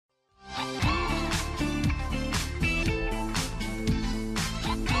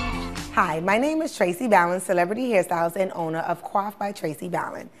Hi, my name is Tracy Ballin, celebrity hairstylist and owner of Coif by Tracy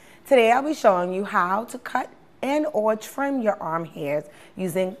Ballin. Today I'll be showing you how to cut and or trim your arm hairs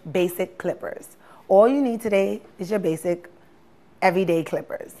using basic clippers. All you need today is your basic everyday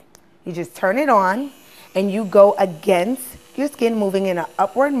clippers. You just turn it on and you go against your skin, moving in an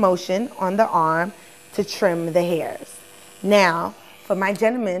upward motion on the arm to trim the hairs. Now, for my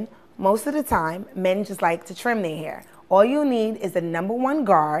gentlemen, most of the time, men just like to trim their hair. All you need is the #1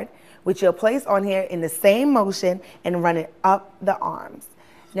 guard, which you'll place on here in the same motion and run it up the arms.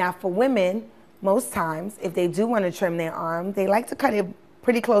 Now for women, most times, if they do want to trim their arm, they like to cut it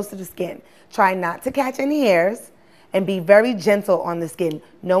pretty close to the skin. Try not to catch any hairs and be very gentle on the skin,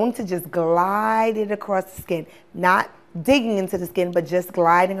 knowing to just glide it across the skin, not digging into the skin, but just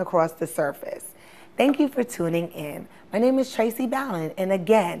gliding across the surface. Thank you for tuning in. My name is Tracy Ballin, and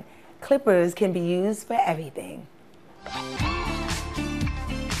again, clippers can be used for everything.